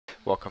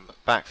Welcome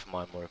back for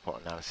my more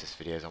report analysis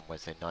videos on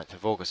Wednesday 9th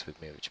of August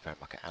with me, Richard Perrin,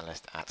 market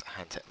analyst at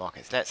Hantec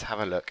Markets. Let's have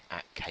a look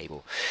at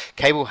cable.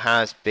 Cable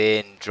has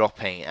been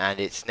dropping and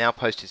it's now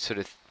posted sort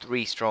of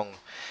three strong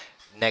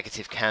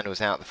negative candles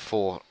out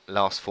the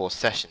last four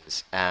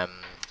sessions.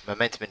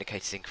 Momentum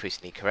indicators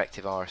increasingly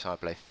corrective, RSI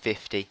below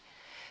 50.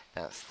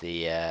 That's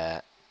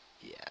the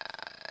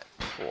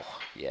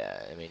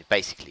I mean,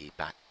 basically,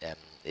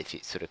 if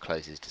it sort of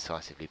closes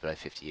decisively below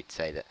 50, you'd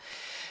say that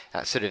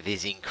that sort of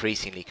is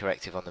increasingly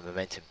corrective on the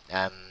momentum.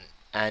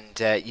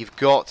 You've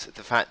got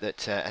the fact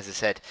that, as I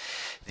said,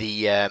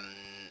 the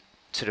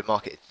sort of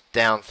market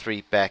down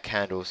three bear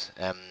candles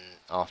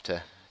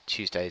after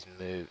Tuesday's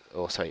move,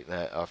 or sorry,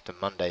 after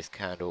Monday's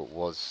candle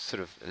was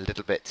sort of a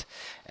little bit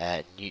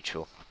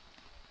neutral.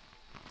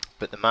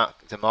 But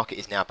the market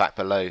is now back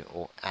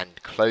below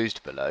and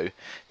closed below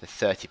the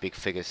 30 big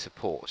figures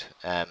support.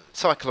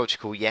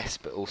 Psychological, yes,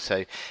 but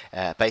also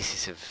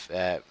basis of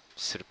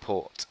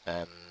support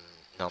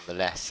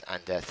nonetheless.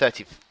 And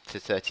 30 to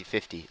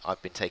 30.50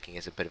 I've been taking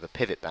as a bit of a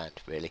pivot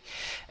band really,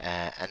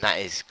 and that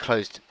is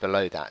closed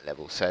below that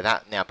level. So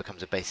that now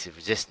becomes a basis of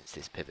resistance,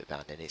 this pivot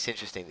band. And it's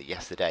interesting that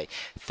yesterday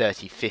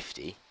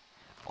 30.50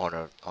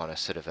 on a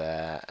sort of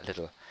a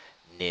little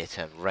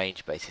near-term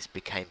range basis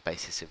became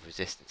basis of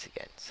resistance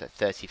again. So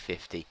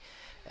 30.50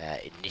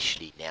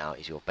 initially now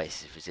is your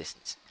basis of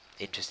resistance.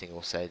 Interesting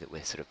also that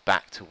we're sort of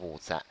back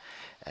towards that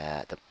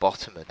the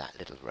bottom of that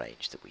little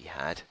range that we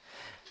had,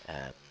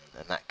 and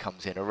that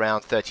comes in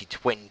around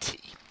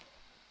 30.20.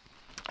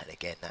 And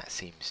again, that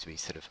seems to be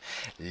sort of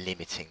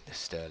limiting the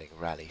sterling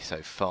rally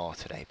so far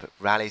today. But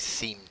rallies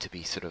seem to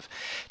be sort of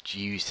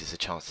used as a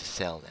chance to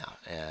sell now.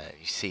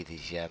 You see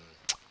these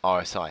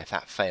RSI, if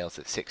that fails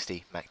at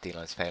 60, MACD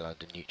lines fail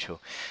under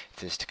neutral, if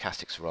the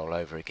stochastics roll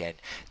over again,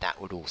 that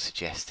would all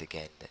suggest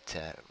again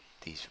that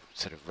these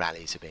sort of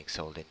rallies are being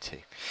sold into.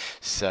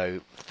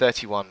 So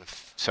 30.50,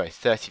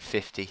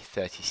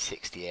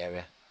 30.60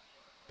 area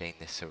being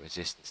this sort of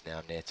resistance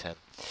now near term.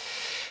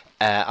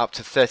 Up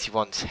to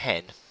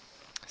 31.10,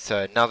 so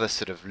another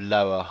sort of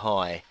lower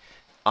high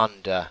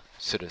under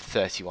sort of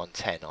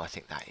 31.10. I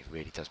think that it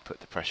really does put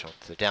the pressure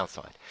onto the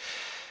downside.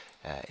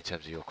 In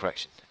terms of your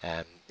correction.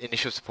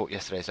 Initial support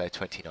yesterday's low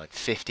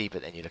 29.50,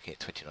 but then you're looking at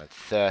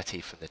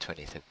 29.30 from the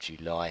 20th of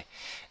July.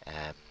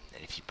 And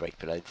if you break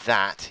below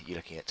that, you're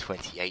looking at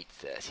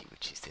 28.30,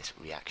 which is this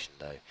reaction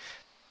low.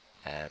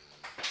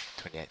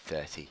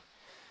 28.30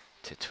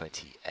 to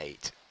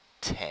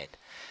 28.10,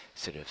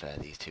 sort of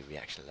these two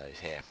reaction lows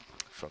here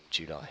from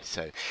July.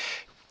 So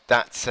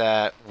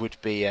that would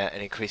be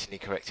an increasingly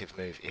corrective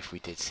move if we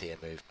did see a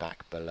move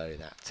back below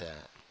that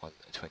on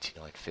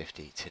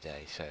 29.50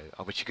 today. So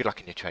I wish you good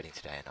luck in your trading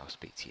today, and I'll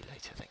speak to you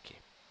later. Thank you.